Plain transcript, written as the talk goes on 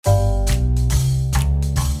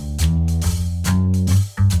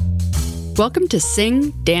Welcome to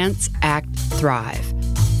Sing, Dance, Act, Thrive,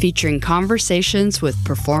 featuring conversations with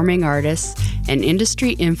performing artists and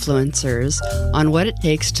industry influencers on what it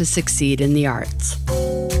takes to succeed in the arts.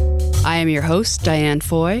 I am your host, Diane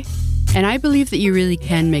Foy, and I believe that you really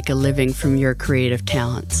can make a living from your creative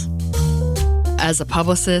talents. As a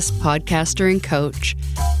publicist, podcaster, and coach,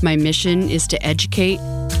 my mission is to educate,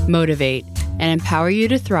 motivate, and empower you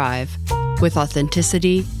to thrive with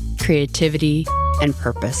authenticity, creativity, and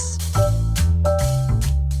purpose.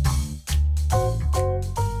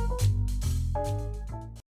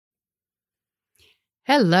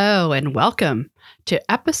 Hello and welcome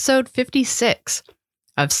to episode 56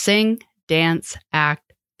 of Sing, Dance,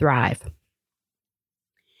 Act, Thrive.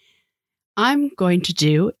 I'm going to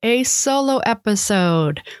do a solo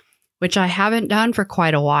episode, which I haven't done for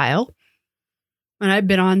quite a while. And I've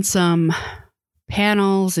been on some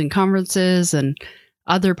panels and conferences and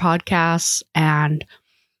other podcasts, and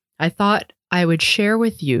I thought I would share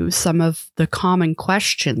with you some of the common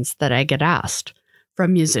questions that I get asked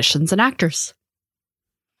from musicians and actors.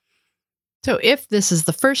 So if this is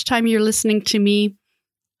the first time you're listening to me,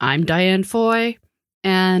 I'm Diane Foy,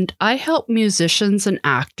 and I help musicians and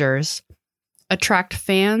actors attract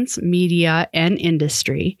fans, media, and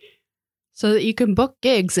industry so that you can book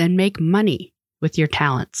gigs and make money with your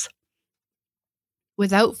talents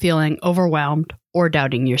without feeling overwhelmed or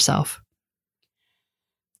doubting yourself.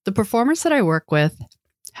 The performers that I work with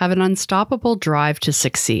have an unstoppable drive to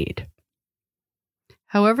succeed.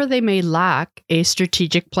 However, they may lack a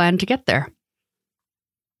strategic plan to get there.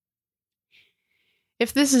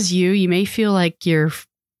 If this is you, you may feel like you're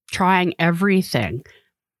trying everything,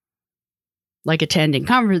 like attending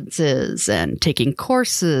conferences and taking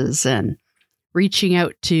courses and reaching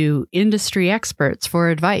out to industry experts for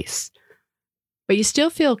advice, but you still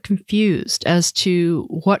feel confused as to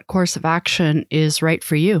what course of action is right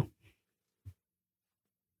for you.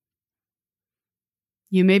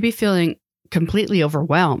 You may be feeling completely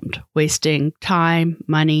overwhelmed, wasting time,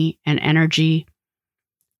 money, and energy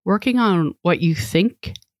working on what you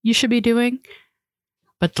think you should be doing,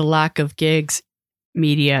 but the lack of gigs,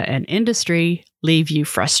 media, and industry leave you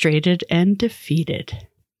frustrated and defeated.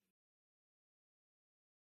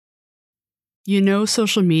 You know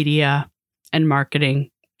social media and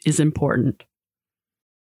marketing is important,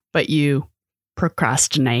 but you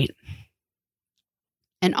procrastinate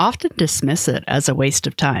and often dismiss it as a waste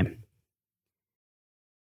of time.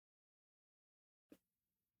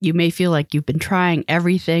 You may feel like you've been trying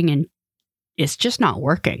everything and it's just not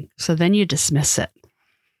working, so then you dismiss it.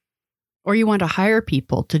 Or you want to hire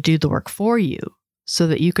people to do the work for you so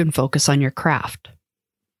that you can focus on your craft.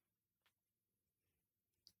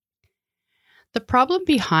 The problem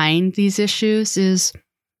behind these issues is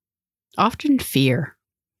often fear.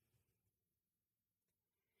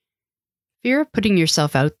 Fear of putting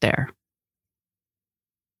yourself out there.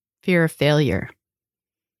 Fear of failure.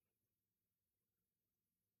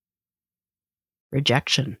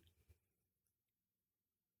 Rejection.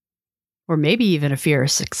 Or maybe even a fear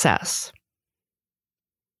of success.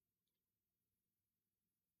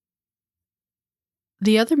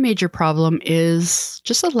 The other major problem is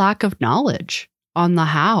just a lack of knowledge on the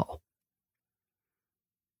how.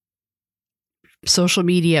 Social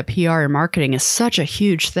media, PR, and marketing is such a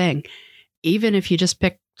huge thing. Even if you just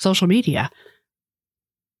pick social media,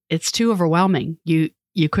 it's too overwhelming. You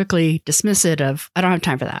quickly dismiss it of, I don't have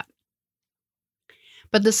time for that.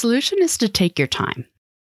 But the solution is to take your time.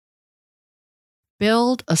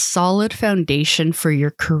 Build a solid foundation for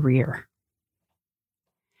your career.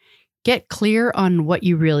 Get clear on what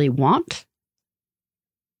you really want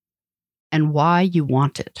and why you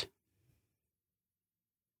want it.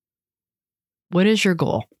 What is your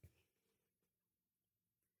goal?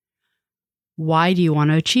 Why do you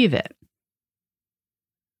want to achieve it?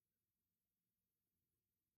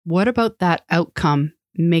 What about that outcome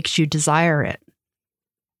makes you desire it?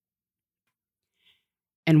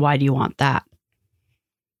 And why do you want that?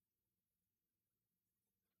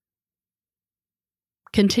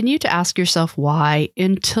 Continue to ask yourself why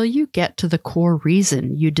until you get to the core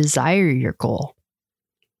reason you desire your goal.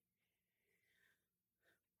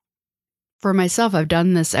 For myself, I've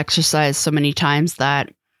done this exercise so many times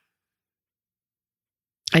that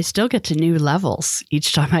I still get to new levels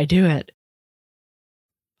each time I do it.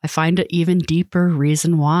 I find an even deeper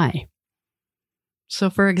reason why. So,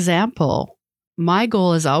 for example, my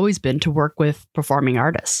goal has always been to work with performing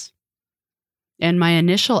artists. And my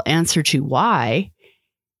initial answer to why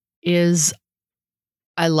is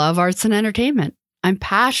I love arts and entertainment. I'm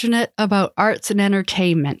passionate about arts and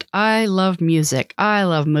entertainment. I love music. I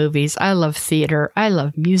love movies. I love theater. I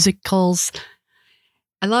love musicals.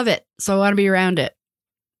 I love it. So I want to be around it.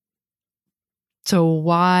 So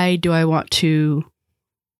why do I want to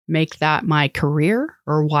make that my career?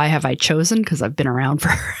 Or why have I chosen? Because I've been around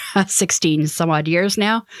for 16 some odd years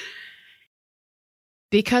now.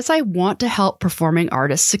 Because I want to help performing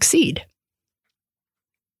artists succeed.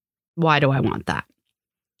 Why do I want that?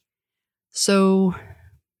 So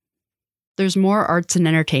there's more arts and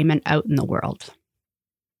entertainment out in the world.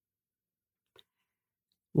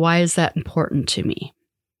 Why is that important to me?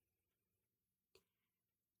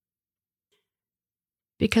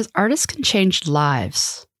 Because artists can change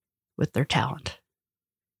lives with their talent.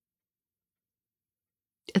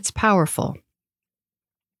 It's powerful.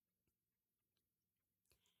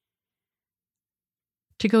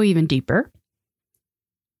 To go even deeper,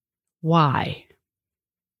 why?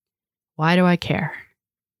 Why do I care?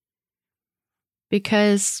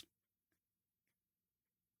 Because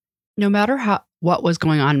no matter what was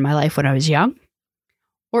going on in my life when I was young,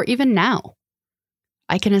 or even now,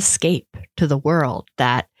 I can escape to the world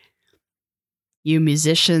that you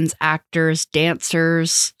musicians, actors,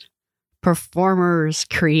 dancers, performers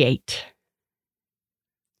create.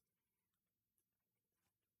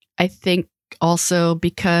 I think also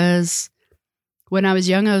because when I was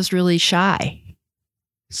young, I was really shy.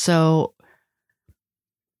 So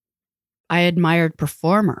I admired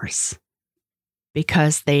performers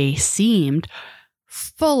because they seemed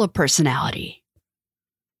full of personality.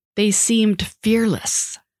 They seemed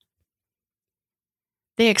fearless.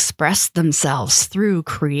 They expressed themselves through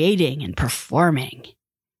creating and performing.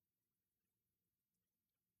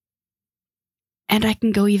 And I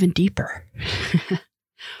can go even deeper.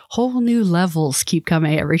 Whole new levels keep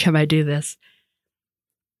coming every time I do this.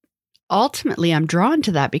 Ultimately, I'm drawn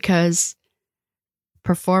to that because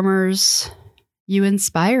performers, you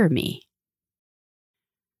inspire me.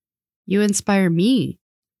 You inspire me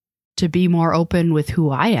to be more open with who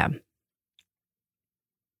I am,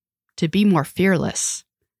 to be more fearless,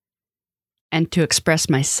 and to express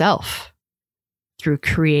myself through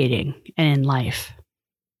creating and in life.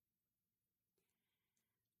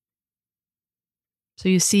 So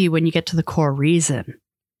you see, when you get to the core reason,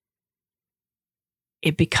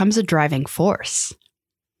 it becomes a driving force.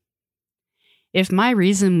 If my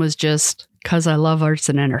reason was just because I love arts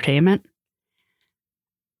and entertainment,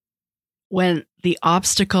 when the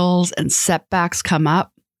obstacles and setbacks come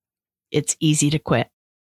up, it's easy to quit.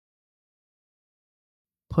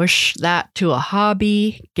 Push that to a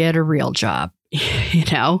hobby, get a real job,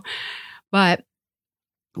 But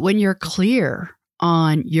when you're clear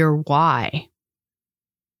on your why,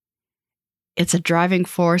 it's a driving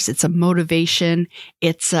force, it's a motivation,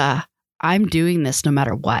 I'm doing this no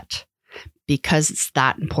matter what, because it's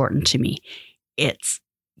that important to me. It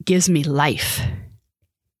gives me life.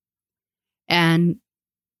 And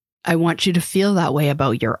I want you to feel that way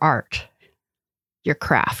about your art, your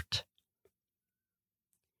craft.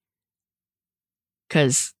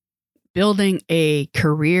 Because building a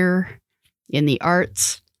career in the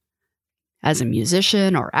arts as a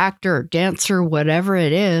musician or actor or dancer, whatever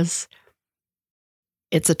it is,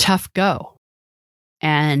 it's a tough go.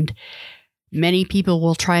 And many people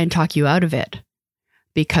will try and talk you out of it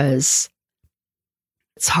because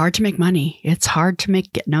it's hard to make money. It's hard to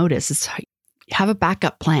get noticed. Have a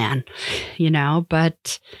backup plan,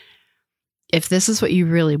 but if this is what you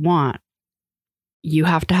really want, you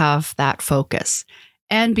have to have that focus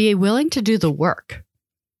and be willing to do the work.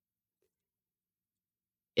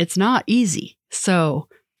 It's not easy. So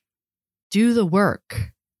do the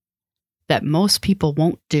work that most people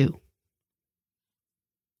won't do.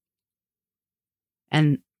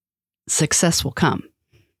 And success will come.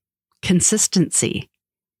 Consistency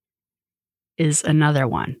is another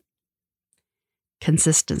one.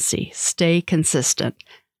 Consistency. Stay consistent.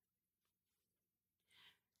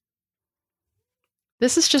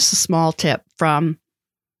 This is just a small tip from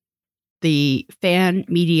the fan,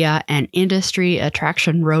 media, and industry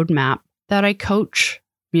attraction roadmap that I coach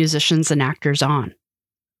musicians and actors on.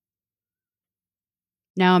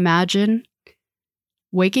 Now imagine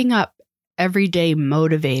waking up every day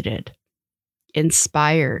motivated,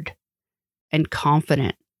 inspired, and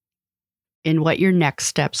confident in what your next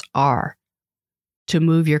steps are to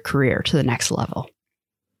move your career to the next level.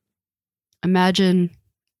 Imagine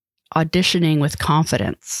auditioning with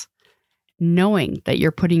confidence, knowing that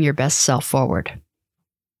you're putting your best self forward.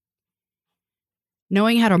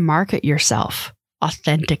 Knowing how to market yourself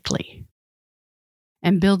authentically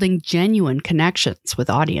and building genuine connections with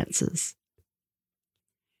audiences.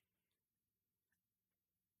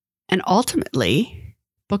 And ultimately,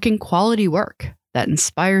 booking quality work that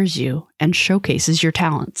inspires you and showcases your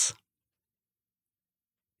talents.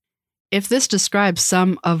 if this describes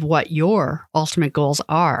some of what your ultimate goals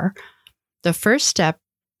are, the first step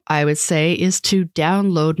I would say is to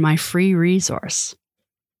download my free resource.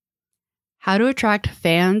 How to Attract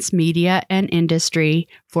Fans, Media, and Industry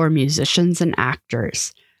for Musicians and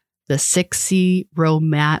Actors. The 6C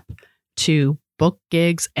Roadmap to Book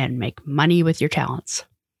Gigs and Make Money with Your Talents.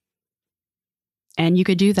 And you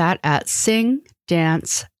could do that at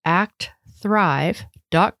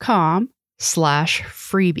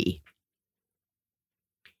singdanceactthrive.com/freebie.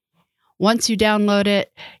 Once you download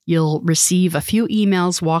it, you'll receive a few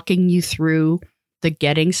emails walking you through the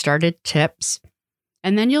getting started tips,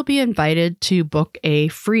 and then you'll be invited to book a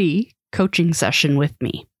free coaching session with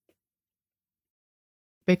me.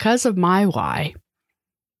 Because of my why,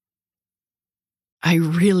 I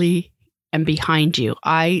really am behind you.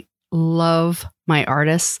 I love my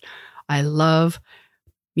artists. I love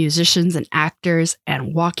musicians and actors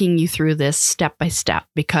and walking you through this step by step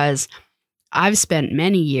because I've spent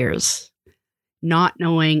many years not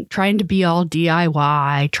knowing, trying to be all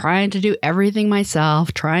DIY, trying to do everything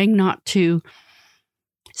myself, trying not to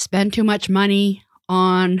spend too much money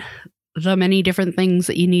on the many different things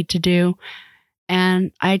that you need to do.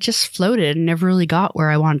 And I just floated and never really got where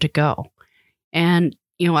I wanted to go. And,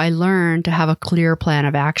 I learned to have a clear plan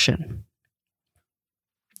of action.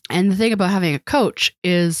 And the thing about having a coach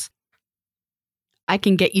is I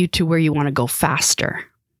can get you to where you want to go faster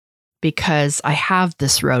because I have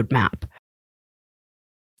this roadmap.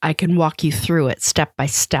 I can walk you through it step by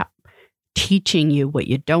step, teaching you what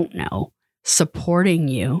you don't know, supporting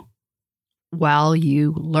you while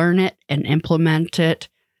you learn it and implement it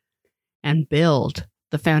and build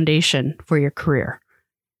the foundation for your career.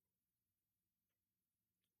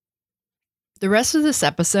 The rest of this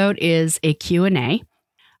episode is a Q&A.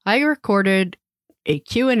 I recorded a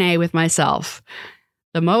Q&A with myself.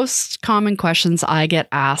 The most common questions I get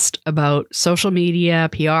asked about social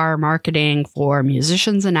media, PR, marketing for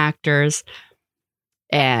musicians and actors.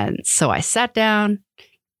 And so I sat down,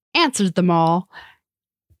 answered them all,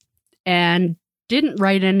 and didn't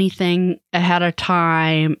write anything ahead of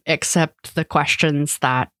time except the questions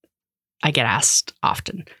that I get asked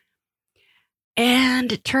often.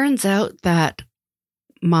 And it turns out that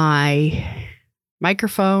my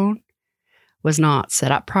microphone was not set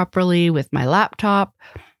up properly with my laptop.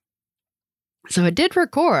 So it did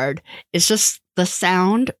record. It's just the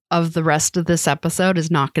sound of the rest of this episode is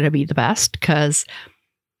not going to be the best because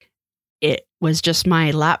it was just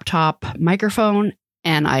my laptop microphone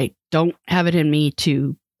and I don't have it in me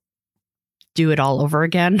to do it all over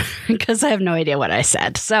again because I have no idea what I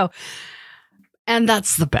said. So, and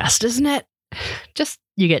that's the best, isn't it? Just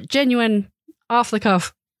you get genuine, off the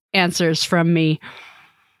cuff answers from me.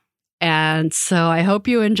 And so I hope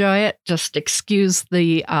you enjoy it. Just excuse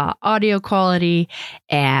the audio quality.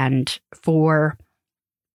 And for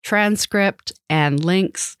transcript and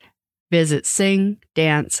links, visit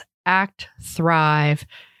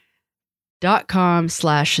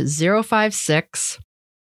singdanceactthrive.com/056.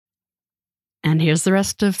 And here's the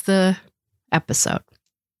rest of the episode.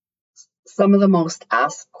 Some of the most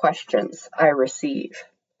asked questions I receive.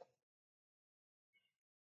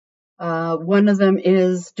 One of them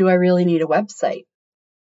is, do I really need a website?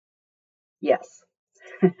 Yes.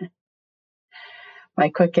 My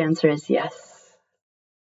quick answer is yes.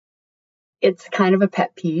 It's kind of a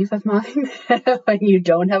pet peeve of mine when you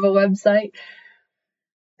don't have a website,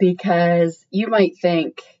 because you might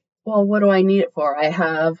think, well, what do I need it for?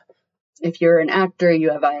 If you're an actor,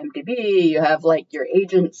 you have IMDb, you have like your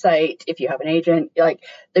agent site. If you have an agent,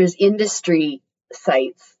 there's industry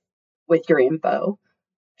sites with your info.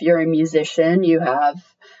 If you're a musician, you have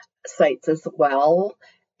sites as well.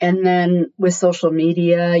 And then with social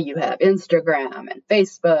media, you have Instagram and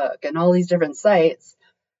Facebook and all these different sites.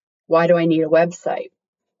 Why do I need a website?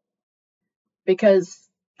 Because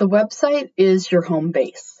the website is your home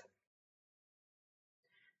base.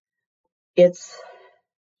 It's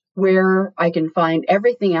where I can find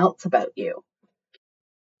everything else about you.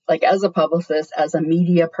 Like as a publicist, as a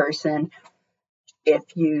media person, if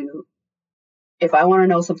I want to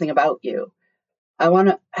know something about you, I want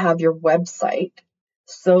to have your website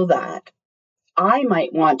so that I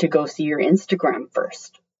might want to go see your Instagram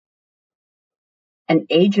first. An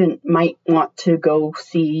agent might want to go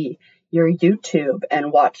see your YouTube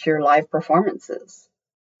and watch your live performances.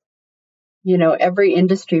 Every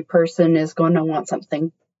industry person is going to want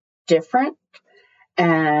something different,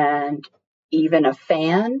 and even a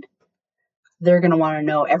fan, they're going to want to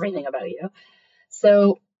know everything about you.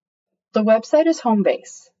 So the website is home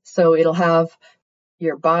base. So it'll have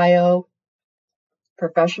your bio,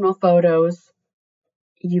 professional photos.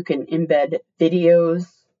 You can embed videos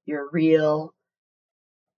your reel.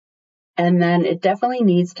 And then it definitely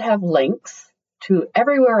needs to have links to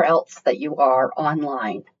everywhere else that you are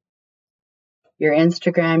online. Your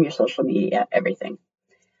Instagram, your social media, everything.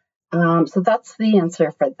 So that's the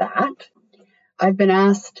answer for that. I've been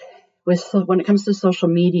asked when it comes to social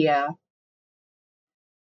media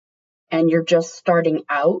and you're just starting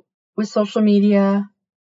out with social media,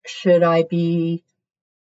 should I be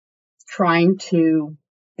trying to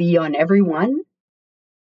be on every one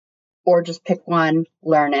or just pick one,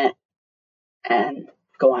 learn it, and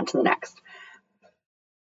go on to the next?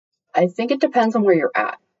 I think it depends on where you're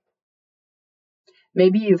at.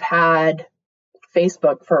 Maybe you've had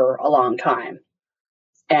Facebook for a long time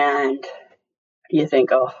and you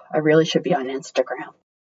think, oh, I really should be on Instagram.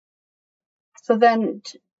 So then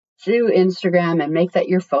do Instagram and make that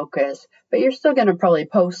your focus, but you're still going to probably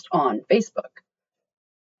post on Facebook.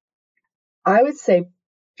 I would say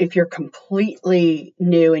if you're completely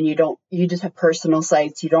new and you just have personal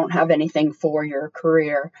sites, you don't have anything for your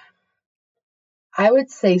career, I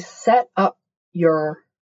would say set up your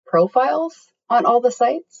profiles on all the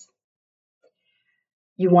sites.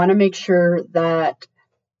 You want to make sure that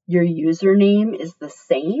your username is the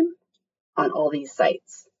same on all these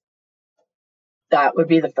sites. That would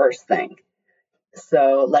be the first thing.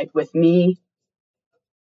 So like with me,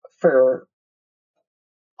 for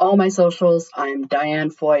all my socials, I'm Diane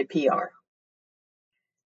Foy PR.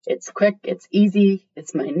 It's quick, it's easy,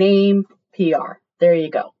 it's my name, PR. There you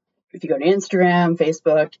go. If you go to Instagram,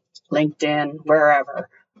 Facebook, LinkedIn, wherever,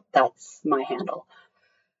 that's my handle.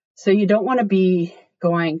 So you don't want to be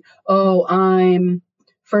going, oh, I'm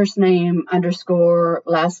first name _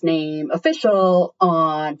 last name official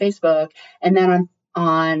on Facebook, and then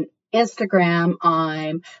on Instagram,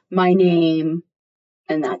 I'm my name,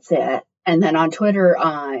 and that's it. And then on Twitter,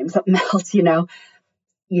 I'm something else,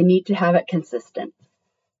 You need to have it consistent.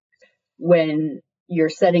 When you're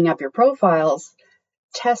setting up your profiles,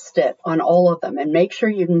 test it on all of them and make sure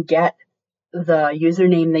you can get the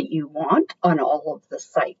username that you want on all of the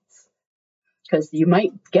sites. Because you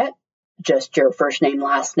might get just your first name,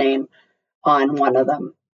 last name on one of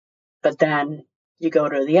them, but then you go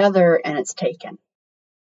to the other and it's taken.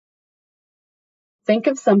 Think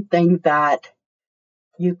of something that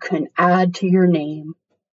you can add to your name.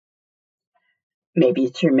 Maybe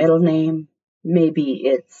it's your middle name. Maybe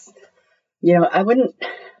it's, I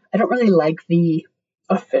don't really like the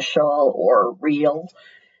official or real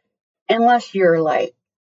unless you're like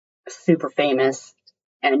super famous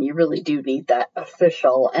and you really do need that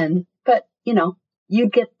official. But you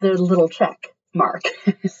get the little check mark.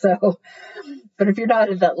 But if you're not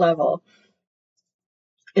at that level,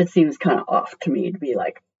 it seems kind of off to me to be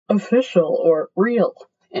like official or real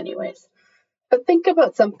anyways. But think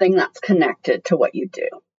about something that's connected to what you do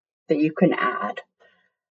that you can add.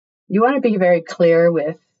 You want to be very clear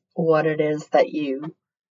with what it is that you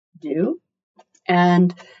do.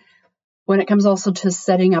 And when it comes also to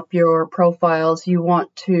setting up your profiles, you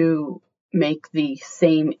want to make the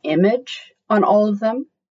same image on all of them.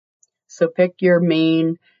 So pick your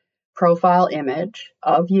main profile image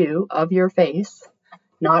of you, of your face,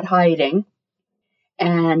 not hiding,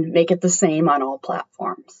 and make it the same on all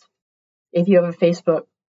platforms. If you have a Facebook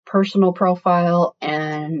personal profile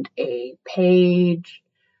and a page,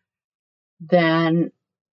 then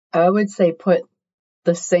I would say put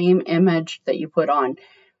the same image that you put on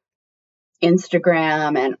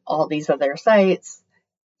Instagram and all these other sites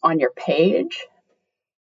on your page,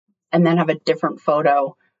 and then have a different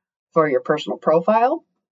photo for your personal profile.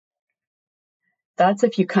 That's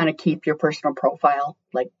if you kind of keep your personal profile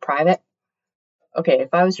like private. Okay,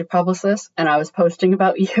 if I was your publicist and I was posting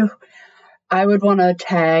about you, I would want to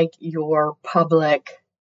tag your public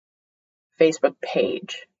Facebook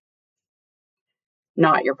page,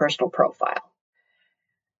 not your personal profile.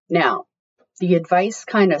 Now, the advice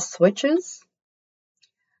kind of switches.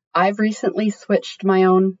 I've recently switched my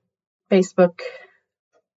own Facebook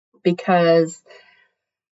because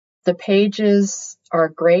the pages are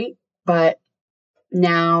great, but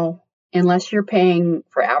now, unless you're paying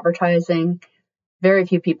for advertising, very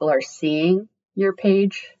few people are seeing your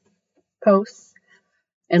page posts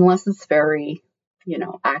unless it's very,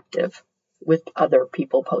 active with other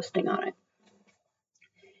people posting on it.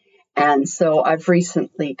 And so I've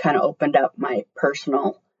recently kind of opened up my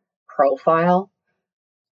personal profile.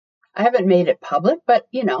 I haven't made it public, but,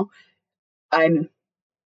 I'm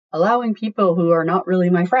allowing people who are not really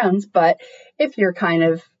my friends, but if you're kind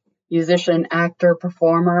of musician, actor,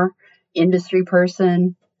 performer, industry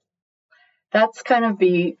person, that's going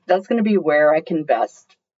to be where I can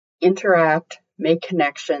best interact, make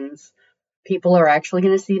connections. People are actually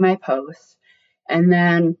going to see my posts, And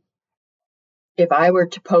then if I were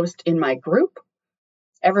to post in my group,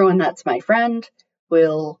 everyone that's my friend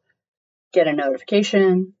will get a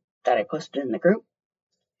notification that I posted in the group,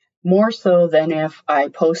 more so than if I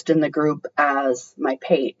post in the group as my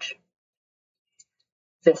page.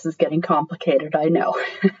 This is getting complicated, I know.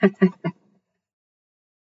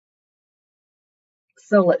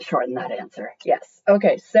 So let's shorten that answer. Yes.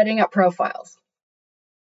 Okay, setting up profiles.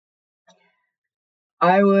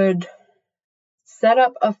 I would set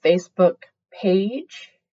up a Facebook page,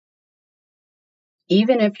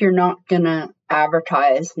 even if you're not going to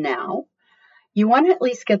advertise now. You want to at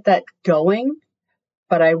least get that going,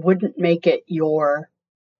 but I wouldn't make it your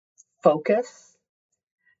focus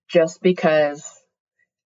just because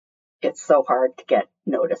it's so hard to get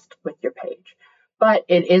noticed with your page. But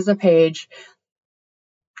it is a page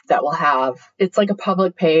that will have, it's like a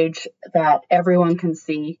public page that everyone can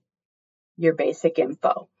see your basic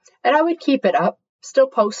info. And I would keep it up, still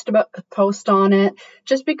post on it,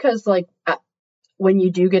 just because when you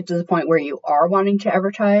do get to the point where you are wanting to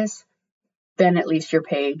advertise, then at least your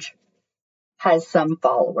page has some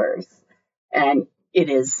followers and it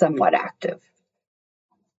is somewhat active.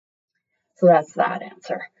 So that's that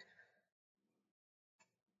answer.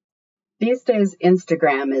 These days,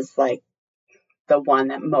 Instagram is like the one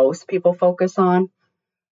that most people focus on,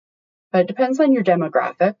 but it depends on your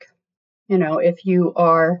demographic. You know, if you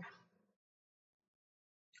are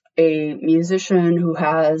a musician who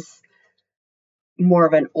has more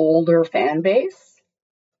of an older fan base,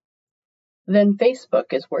 then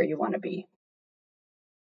Facebook is where you want to be.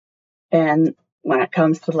 And when it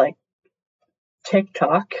comes to like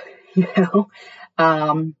TikTok,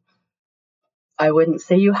 I wouldn't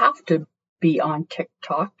say you have to be on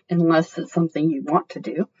TikTok unless it's something you want to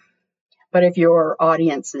do. But if your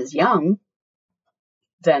audience is young,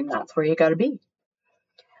 then that's where you got to be.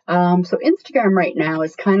 So Instagram right now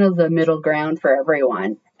is kind of the middle ground for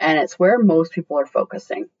everyone, and it's where most people are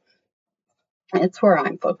focusing. It's where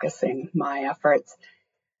I'm focusing my efforts.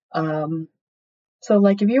 So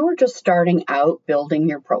like if you were just starting out building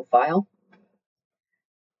your profile,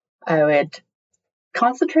 I would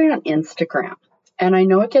concentrate on Instagram. And I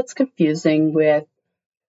know it gets confusing with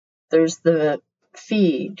there's the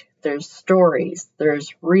feed, there's stories,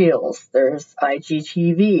 there's reels, there's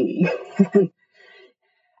IGTV.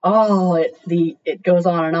 It goes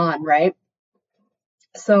on and on, right?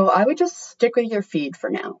 So I would just stick with your feed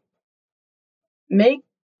for now. Make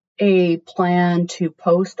a plan to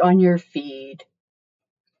post on your feed.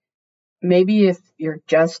 Maybe if you're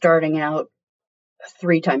just starting out,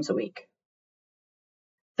 3 times a week.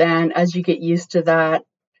 Then as you get used to that,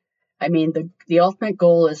 I mean, the ultimate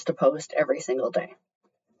goal is to post every single day.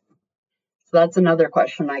 So that's another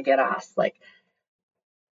question I get asked, like,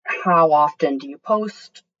 how often do you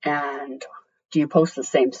post? And do you post the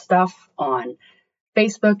same stuff on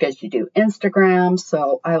Facebook as you do Instagram?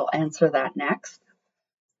 So I will answer that next.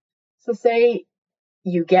 So say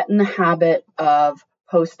you get in the habit of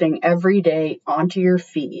posting every day onto your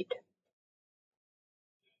feed.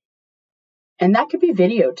 And that could be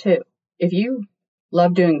video too. If you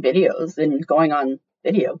love doing videos and going on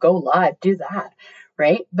video, go live, do that,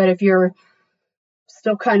 right? But if you're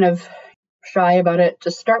still kind of shy about it,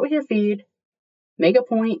 just start with your feed. Make a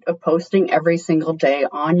point of posting every single day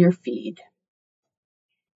on your feed.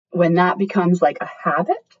 When that becomes like a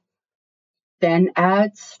habit, then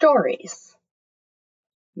add stories.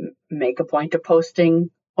 Make a point of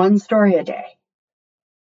posting 1 story a day.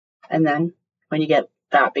 And then when you get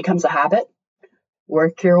that becomes a habit,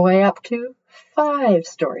 work your way up to 5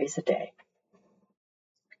 stories a day.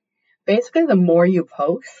 Basically, the more you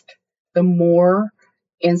post, the more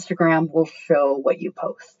Instagram will show what you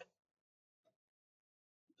post.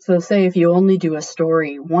 So say if you only do a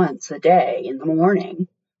story once a day in the morning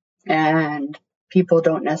and people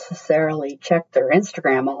don't necessarily check their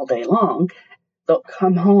Instagram all day long, they'll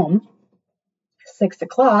come home 6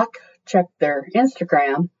 o'clock, check their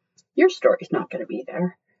Instagram, your story's not going to be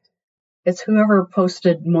there. It's whoever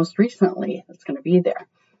posted most recently that's going to be there.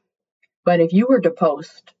 But if you were to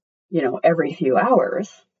post, every few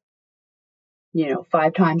hours,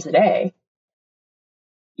 5 times a day,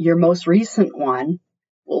 your most recent one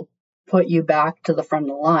will put you back to the front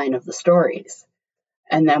of the line of the stories.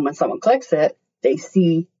 And then when someone clicks it, they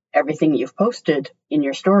see everything you've posted in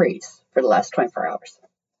your stories for the last 24 hours.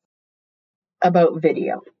 About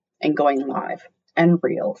video and going live and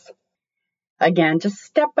reels. Again, just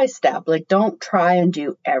step by step. Like, don't try and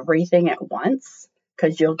do everything at once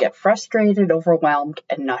because you'll get frustrated, overwhelmed,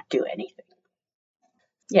 and not do anything.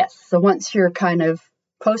 Yes, so once you're kind of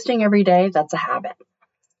posting every day, that's a habit.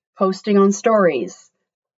 Posting on stories,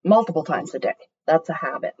 multiple times a day. That's a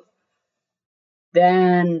habit.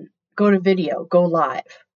 Then go to video, go live.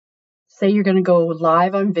 Say you're going to go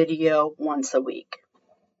live on video once a week.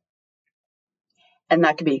 And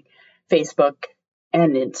that could be Facebook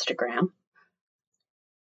and Instagram.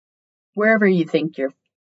 Wherever you think your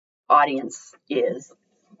audience is.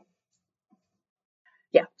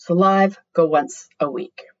 Yeah, so live, go once a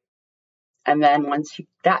week. And then once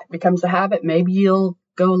that becomes a habit, maybe you'll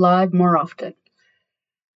go live more often.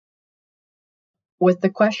 With the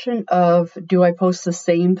question of, do I post the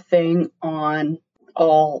same thing on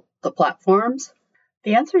all the platforms?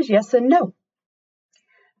 The answer is yes and no.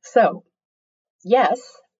 So, yes,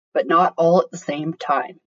 but not all at the same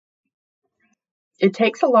time. It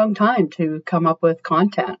takes a long time to come up with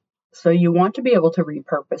content, so you want to be able to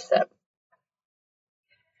repurpose it.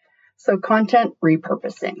 So, content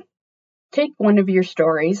repurposing. Take one of your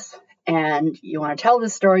stories and you want to tell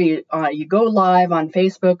this story. You go live on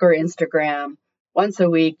Facebook or Instagram once a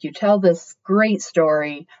week. You tell this great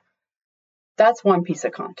story. That's one piece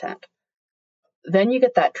of content. Then you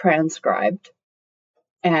get that transcribed,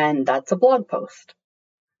 and that's a blog post.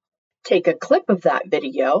 Take a clip of that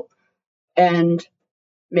video and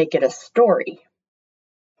make it a story.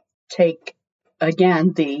 Take,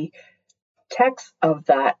 again, the text of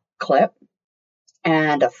that clip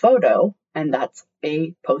and a photo, and that's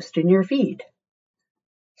a post in your feed.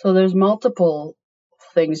 So there's multiple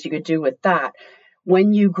things you could do with that.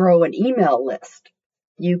 When you grow an email list,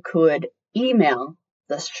 you could email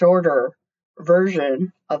the shorter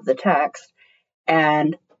version of the text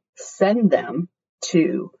and send them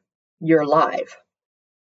to your live.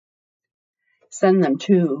 Send them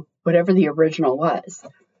to whatever the original was.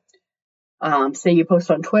 Say you post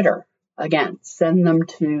on Twitter. Again, send them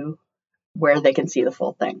to where they can see the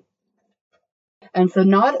full thing. And so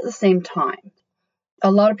not at the same time.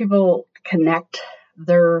 A lot of people connect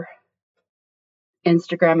their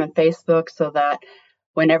Instagram and Facebook so that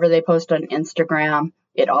whenever they post on Instagram,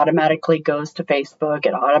 it automatically goes to Facebook,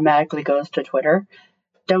 it automatically goes to Twitter.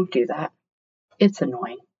 Don't do that. It's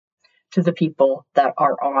annoying to the people that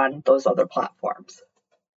are on those other platforms.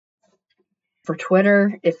 For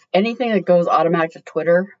Twitter, if anything that goes automatic to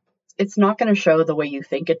Twitter, it's not going to show the way you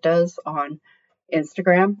think it does on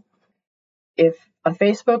Instagram. If a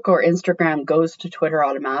Facebook or Instagram goes to Twitter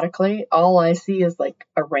automatically, all I see is like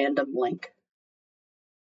a random link.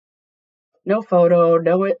 No photo,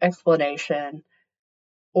 no explanation,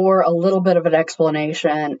 or a little bit of an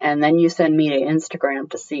explanation, and then you send me to Instagram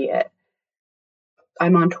to see it.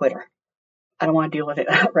 I'm on Twitter. I don't want to deal with it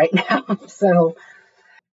right now.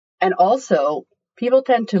 And also, people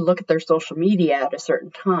tend to look at their social media at a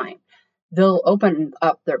certain time. They'll open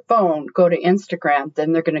up their phone, go to Instagram,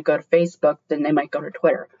 then they're going to go to Facebook, then they might go to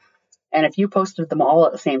Twitter. And if you posted them all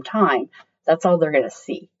at the same time, that's all they're going to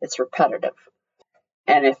see. It's repetitive.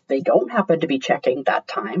 And if they don't happen to be checking that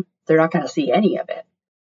time, they're not going to see any of it.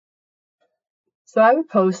 So I would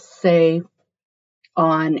post, say,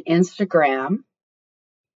 on Instagram,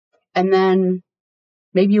 and then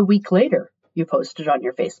maybe a week later, you post it on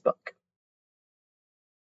your Facebook.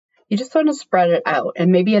 You just want to spread it out,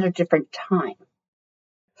 and maybe at a different time,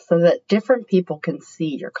 so that different people can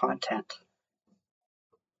see your content.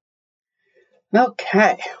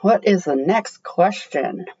 Okay, what is the next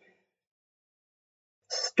question?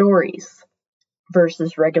 Stories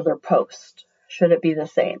versus regular post. Should it be the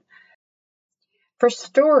same? For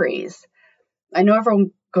stories, I know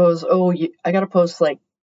everyone goes, I got to post like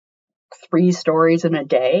 3 stories in a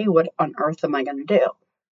day. What on earth am I going to do?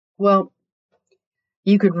 Well,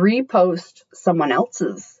 you could repost someone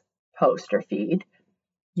else's post or feed.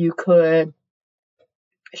 You could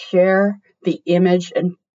share the image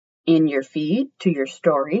in your feed to your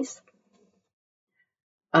stories.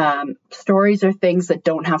 Stories are things that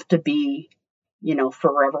don't have to be,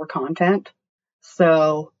 forever content.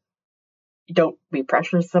 So don't be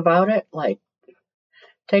precious about it. Like,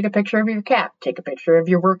 take a picture of your cat, take a picture of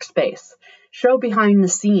your workspace, show behind the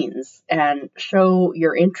scenes, and show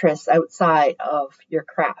your interests outside of your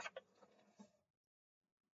craft.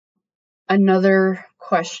 Another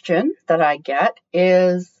question that I get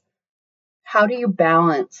is, how do you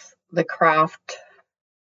balance the craft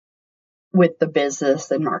with the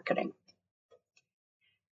business and marketing?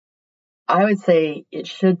 I would say it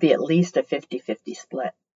should be at least a 50-50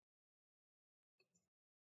 split.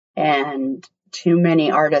 And too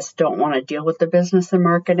many artists don't want to deal with the business and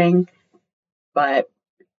marketing, but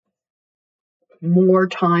more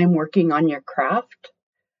time working on your craft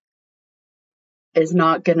is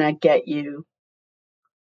not going to get you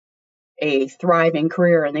a thriving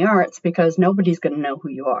career in the arts, because nobody's going to know who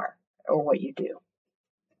you are or what you do.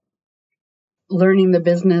 learning the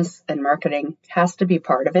business and marketing has to be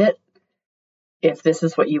part of it if this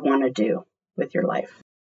is what you want to do with your life.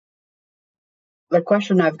 The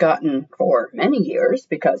question I've gotten for many years,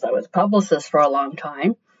 because I was a publicist for a long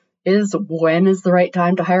time, is when is the right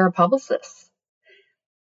time to hire a publicist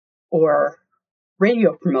or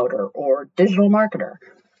radio promoter or digital marketer?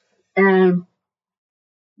 And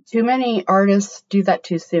too many artists do that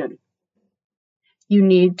too soon. You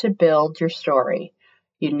need to build your story.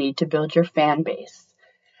 You need to build your fan base.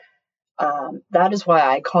 That is why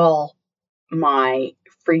I call my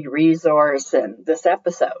free resource and this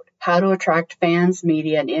episode, How to Attract Fans,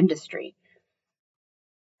 Media, and Industry.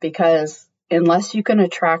 Because unless you can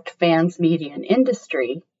attract fans, media, and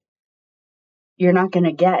industry, you're not going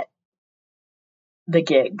to get the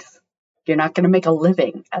gigs. You're not going to make a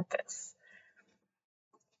living at this.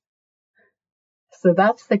 So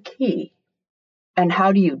that's the key. And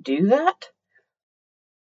how do you do that?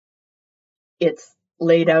 It's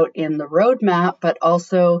laid out in the roadmap, but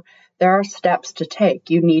also there are steps to take.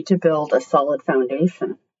 You need to build a solid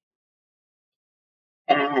foundation.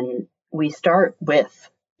 And we start with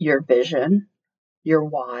your vision, your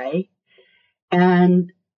why,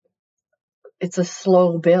 and it's a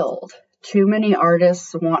slow build. Too many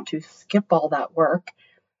artists want to skip all that work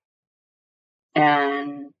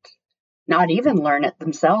and not even learn it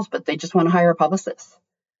themselves, but they just want to hire a publicist.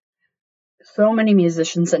 So many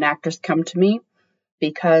musicians and actors come to me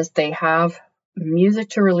because they have music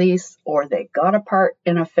to release or they got a part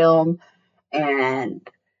in a film and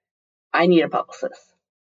I need a publicist.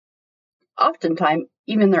 Oftentimes,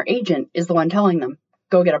 even their agent is the one telling them,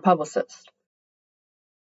 go get a publicist.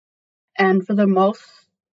 And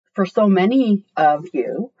for so many of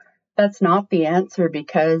you, that's not the answer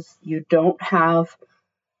because you don't have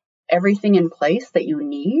everything in place that you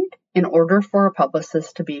need in order for a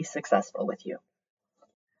publicist to be successful with you.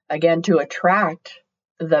 Again, to attract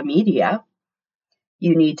the media,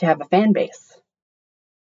 you need to have a fan base.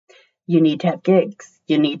 You need to have gigs.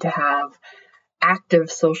 You need to have active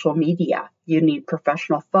social media. You need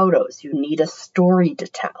professional photos. You need a story to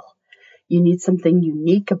tell. You need something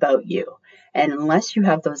unique about you. And unless you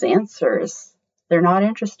have those answers, they're not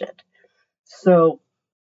interested. So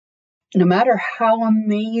no matter how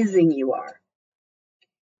amazing you are,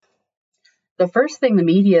 the first thing the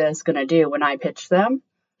media is going to do when I pitch them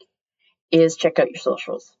is check out your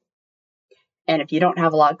socials. And if you don't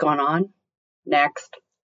have a lot going on, next.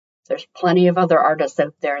 There's plenty of other artists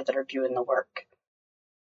out there that are doing the work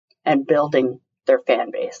and building their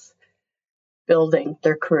fan base, building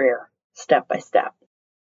their career step by step.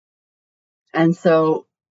 And so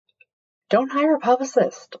don't hire a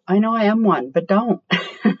publicist. I know I am one, but don't.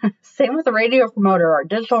 Same with a radio promoter or a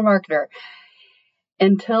digital marketer.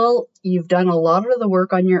 Until you've done a lot of the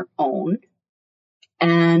work on your own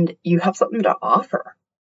and you have something to offer.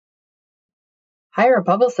 Hire a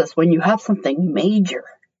publicist when you have something major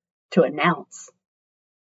to announce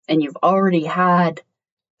and you've already had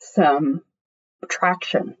some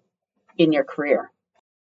traction in your career.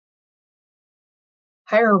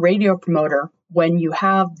 Hire a radio promoter when you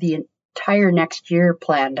have the entire next year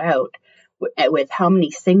planned out with how many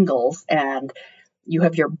singles and you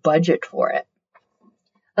have your budget for it.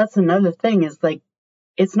 That's another thing is like,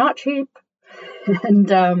 it's not cheap.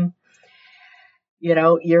 And,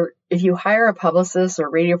 if you hire a publicist or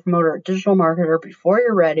radio promoter or digital marketer before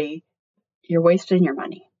you're ready, you're wasting your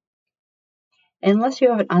money. Unless you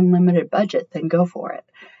have an unlimited budget, then go for it.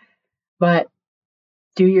 But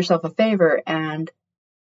do yourself a favor and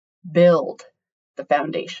build the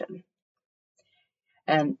foundation.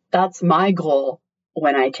 And that's my goal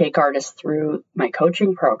when I take artists through my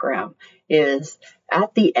coaching program is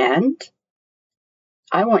at the end,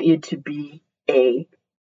 I want you to be a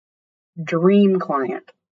dream client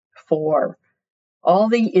for all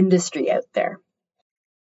the industry out there.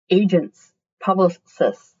 Agents,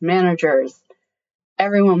 publicists, managers,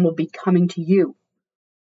 everyone will be coming to you.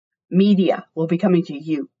 Media will be coming to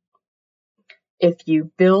you. If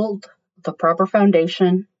you build the proper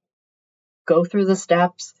foundation, go through the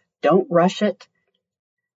steps, don't rush it.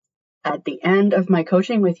 At the end of my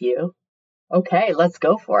coaching with you, okay, let's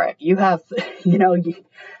go for it. You have,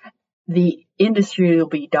 the industry will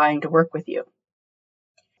be dying to work with you.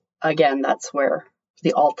 Again, that's where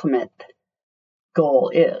the ultimate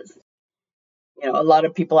goal is. A lot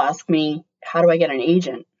of people ask me, how do I get an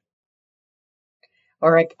agent?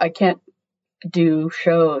 Or I can't do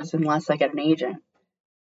shows unless I get an agent.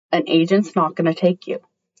 An agent's not going to take you.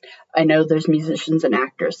 I know there's musicians and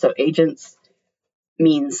actors, so agents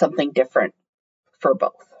mean something different for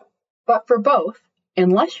both. But for both,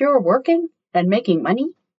 unless you're working and making money,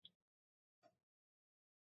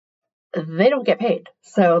 they don't get paid.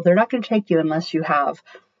 So they're not going to take you unless you have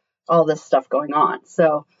all this stuff going on.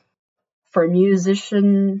 So for a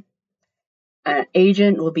musician, an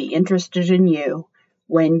agent will be interested in you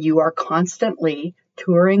when you are constantly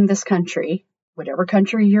touring this country, whatever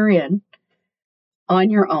country you're in, on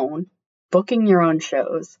your own, booking your own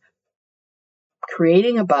shows,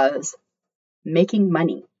 creating a buzz, making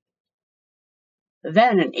money.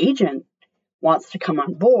 Then an agent wants to come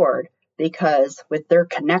on board because with their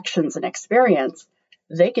connections and experience,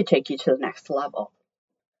 they could take you to the next level.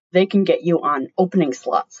 They can get you on opening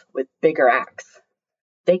slots with bigger acts.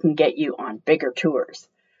 They can get you on bigger tours.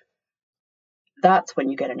 That's when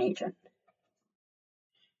you get an agent.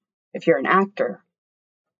 If you're an actor,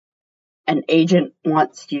 an agent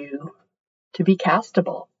wants you to be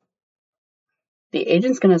castable. The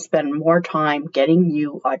agent's going to spend more time getting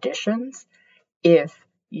you auditions if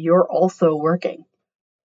you're also working.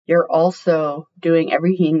 You're also doing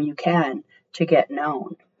everything you can to get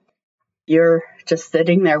known. You're just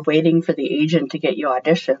sitting there waiting for the agent to get you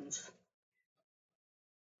auditions.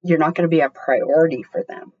 You're not going to be a priority for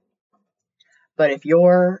them. But if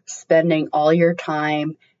you're spending all your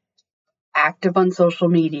time active on social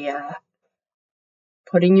media,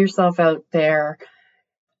 putting yourself out there,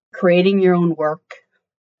 creating your own work,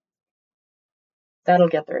 that'll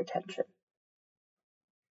get their attention.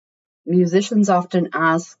 Musicians often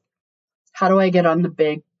ask, how do I get on the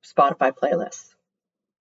big Spotify playlists?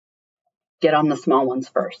 Get on the small ones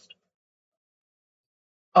first.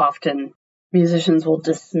 Often, musicians will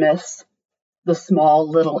dismiss the small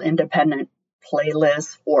little independent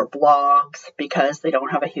playlists or blogs because they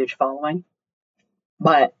don't have a huge following.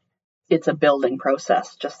 But it's a building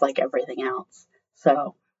process, just like everything else.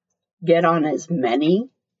 So get on as many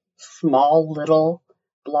small little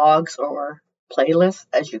blogs or playlists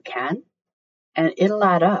as you can, and it'll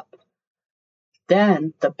add up.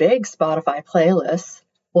 Then the big Spotify playlists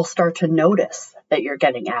will start to notice that you're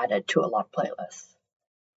getting added to a lot of playlists.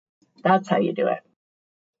 That's how you do it.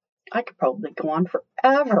 I could probably go on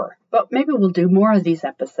forever, but maybe we'll do more of these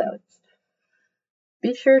episodes.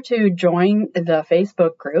 Be sure to join the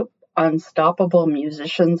Facebook group, Unstoppable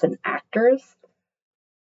Musicians and Actors,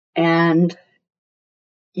 and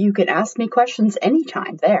you can ask me questions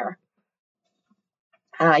anytime there.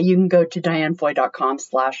 You can go to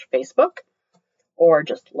dianefoy.com/Facebook or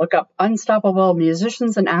just look up Unstoppable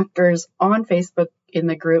Musicians and Actors on Facebook in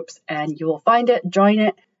the groups and you will find it, join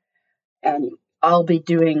it, and I'll be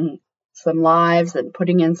doing some lives and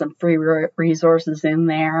putting in some free resources in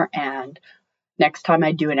there. And next time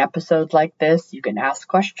I do an episode like this, you can ask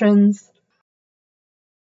questions.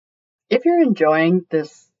 If you're enjoying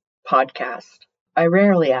this podcast, I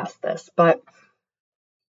rarely ask this, but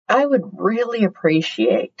I would really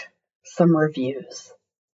appreciate some reviews.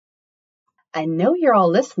 I know you're all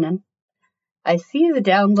listening. I see the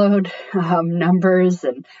download numbers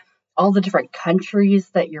and all the different countries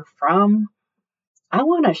that you're from. I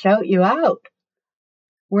want to shout you out.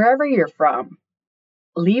 Wherever you're from,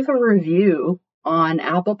 leave a review on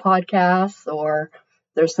Apple Podcasts, or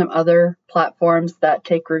there's some other platforms that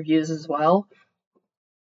take reviews as well.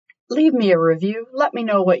 Leave me a review. Let me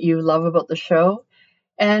know what you love about the show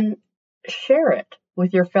and share it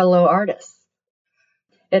with your fellow artists.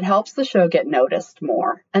 It helps the show get noticed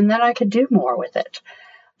more, and then I could do more with it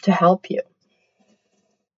to help you.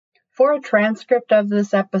 For a transcript of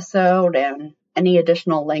this episode and any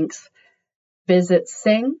additional links, visit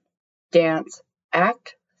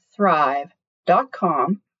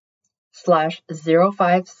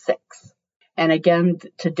singdanceactthrive.com/056. And again,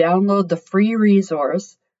 to download the free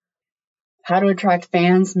resource, How to Attract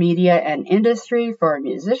Fans, Media, and Industry for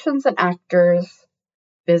Musicians and Actors,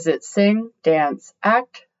 visit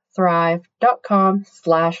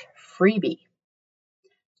singdanceactthrive.com/freebie.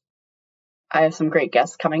 I have some great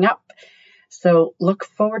guests coming up, so look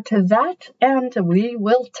forward to that, and we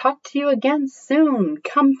will talk to you again soon.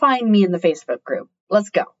 Come find me in the Facebook group. Let's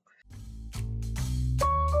go.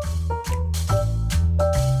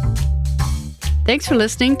 Thanks for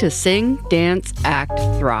listening to Sing, Dance, Act,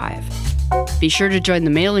 Thrive. Be sure to join the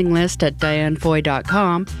mailing list at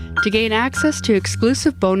dianefoy.com to gain access to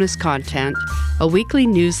exclusive bonus content, a weekly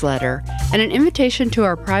newsletter, and an invitation to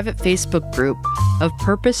our private Facebook group of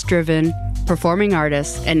purpose-driven performing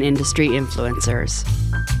artists and industry influencers.